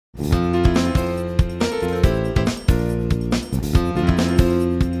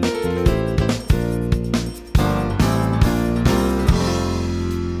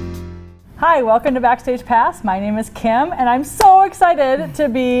Hi, welcome to Backstage Pass. My name is Kim, and I'm so excited to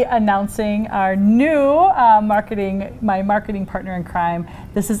be announcing our new my marketing partner in crime.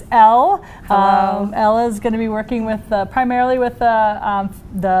 This is Elle. Elle is going to be working with primarily with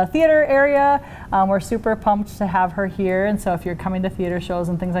the theater area. We're super pumped to have her here, and so if you're coming to theater shows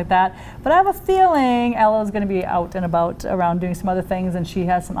and things like that. But I have a feeling Elle is going to be out and about around doing some other things, and she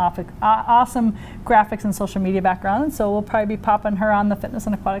has some awesome graphics and social media background, so we'll probably be popping her on the fitness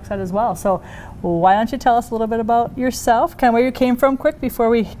and aquatic side as well. So why don't you tell us a little bit about yourself, kind of where you came from quick before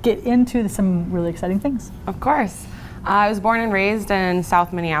we get into some really exciting things. Of course. I was born and raised in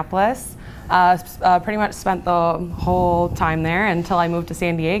South Minneapolis. Pretty much spent the whole time there until I moved to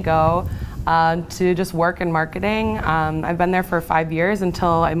San Diego to just work in marketing. I've been there for 5 years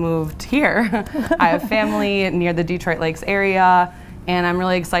until I moved here. I have family near the Detroit Lakes area, and I'm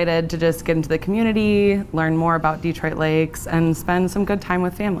really excited to just get into the community, learn more about Detroit Lakes, and spend some good time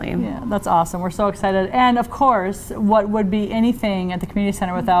with family. Yeah, that's awesome. We're so excited. And of course, what would be anything at the community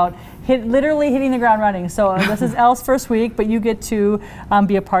center without literally hitting the ground running? So this is Elle's first week, but you get to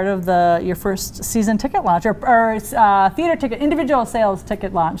be a part of your first season ticket launch, or theater ticket, individual sales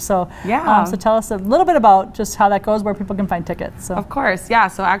ticket launch. So yeah. So tell us a little bit about just how that goes, where people can find tickets. So. Of course, yeah.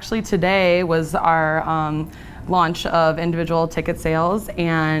 So actually today was our launch of individual ticket sales,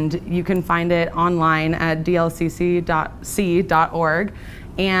 and you can find it online at DLCCC.org,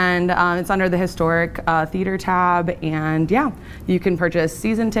 and it's under the Historic Theater tab, and yeah, you can purchase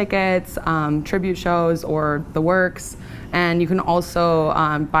season tickets, tribute shows, or the works, and you can also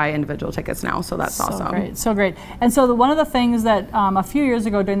buy individual tickets now, so that's awesome. Great, so great. And so one of the things that a few years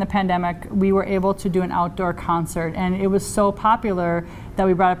ago during the pandemic, we were able to do an outdoor concert, and it was so popular that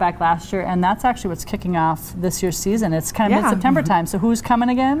we brought it back last year, and that's actually what's kicking off this year's season. It's kind of mid-September time, so who's coming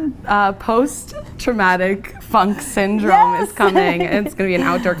again? Post-traumatic funk syndrome is coming. It's going to be an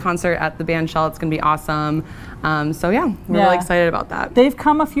outdoor concert at the band shell. It's going to be awesome. So yeah, we're really excited about that. They've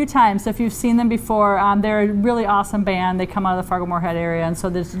come a few times, so if you've seen them before, they're a really awesome band. They come out of the Fargo-Moorhead area, and so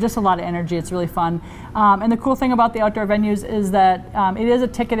there's just a lot of energy. It's really fun. And the cool thing about the outdoor venues is that it is a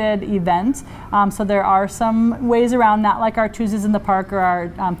ticketed event, so there are some ways around, not like our Tuesdays in the Park or our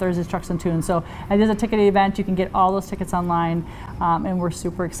Thursdays Trucks and Tunes. So it is a ticketed event. You can get all those tickets online, and we're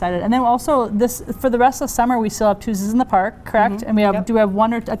super excited. And then also, for the rest of summer, we still have Tuesdays in the Park, correct? Mm-hmm. And we have, do have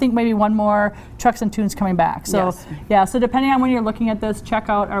one, or I think maybe one more Trucks and Tunes coming back. So yes. Yeah, so depending on when you're looking at this, check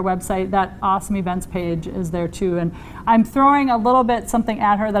out our website. That awesome events page is there too. And I'm throwing a little bit something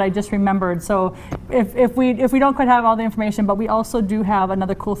at her that I just remembered. So if we don't quite have all the information, but we also do have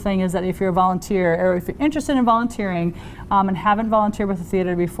another cool thing, is that if you're a volunteer, or if you're interested in volunteering and haven't volunteered with the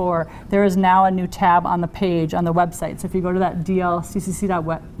theater before, there is now a new tab on the page on the website. So if you go to that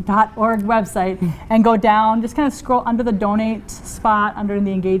DLCCC.org website and go down, just kind of scroll under the donate spot, under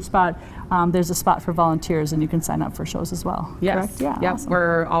the engage spot, there's a spot for volunteers, and you can sign up for shows as well. Yes. Correct? Yeah. Yep. Awesome.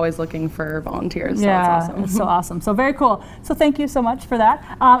 We're always looking for volunteers. So yeah, it's awesome. It's so awesome. So very cool. So thank you so much for that.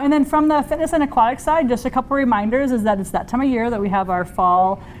 And then from the fitness and aquatic side, just a couple reminders is that it's that time of year that we have our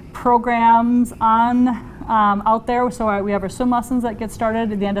fall programs on out there. So we have our swim lessons that get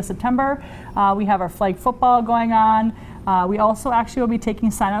started at the end of September. We have our flag football going on. We also actually will be taking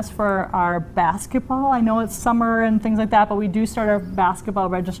signups for our basketball. I know it's summer and things like that, but we do start our basketball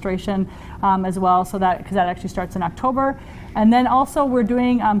registration as well, so because that actually starts in October. And then also we're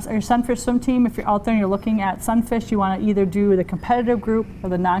doing our Sunfish swim team. If you're out there and you're looking at Sunfish, you want to either do the competitive group or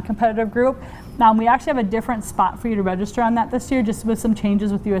the non-competitive group. We actually have a different spot for you to register on that this year, just with some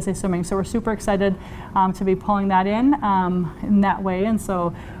changes with USA Swimming. So we're super excited to be pulling that in that way. And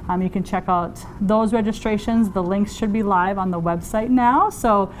so you can check out those registrations. The links should be live on the website now.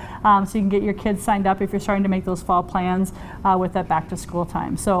 So, so you can get your kids signed up if you're starting to make those fall plans with that back to school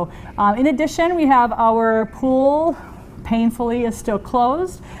time. So in addition, we have our pool. Painfully is still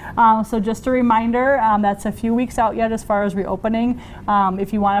closed. So just a reminder, that's a few weeks out yet as far as reopening.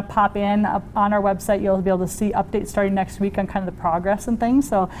 If you want to pop in on our website, you'll be able to see updates starting next week on kind of the progress and things.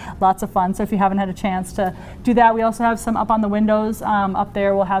 So lots of fun. So if you haven't had a chance to do that, we also have some up on the windows up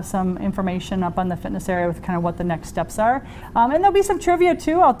there. We'll have some information up on the fitness area with kind of what the next steps are. And there'll be some trivia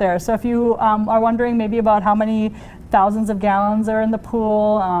too out there. So if you are wondering maybe about how many thousands of gallons are in the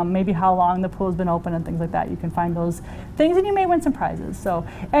pool, maybe how long the pool has been open and things like that. You can find those things, and you may win some prizes. So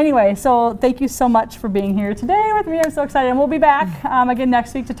anyway, so thank you so much for being here today with me. I'm so excited. And we'll be back again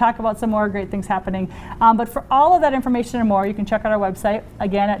next week to talk about some more great things happening. But for all of that information and more, you can check out our website,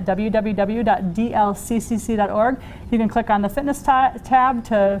 again, at www.dlccc.org. You can click on the fitness tab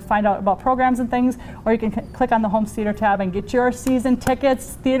to find out about programs and things, or you can click on the Holmes Theater tab and get your season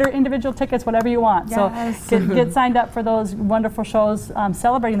tickets, theater individual tickets, whatever you want. Yes. So get signed up. up for those wonderful shows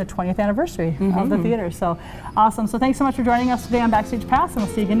celebrating the 20th anniversary of the theater. So awesome. So thanks so much for joining us today on Backstage Pass, and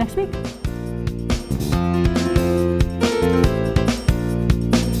we'll see you again next week.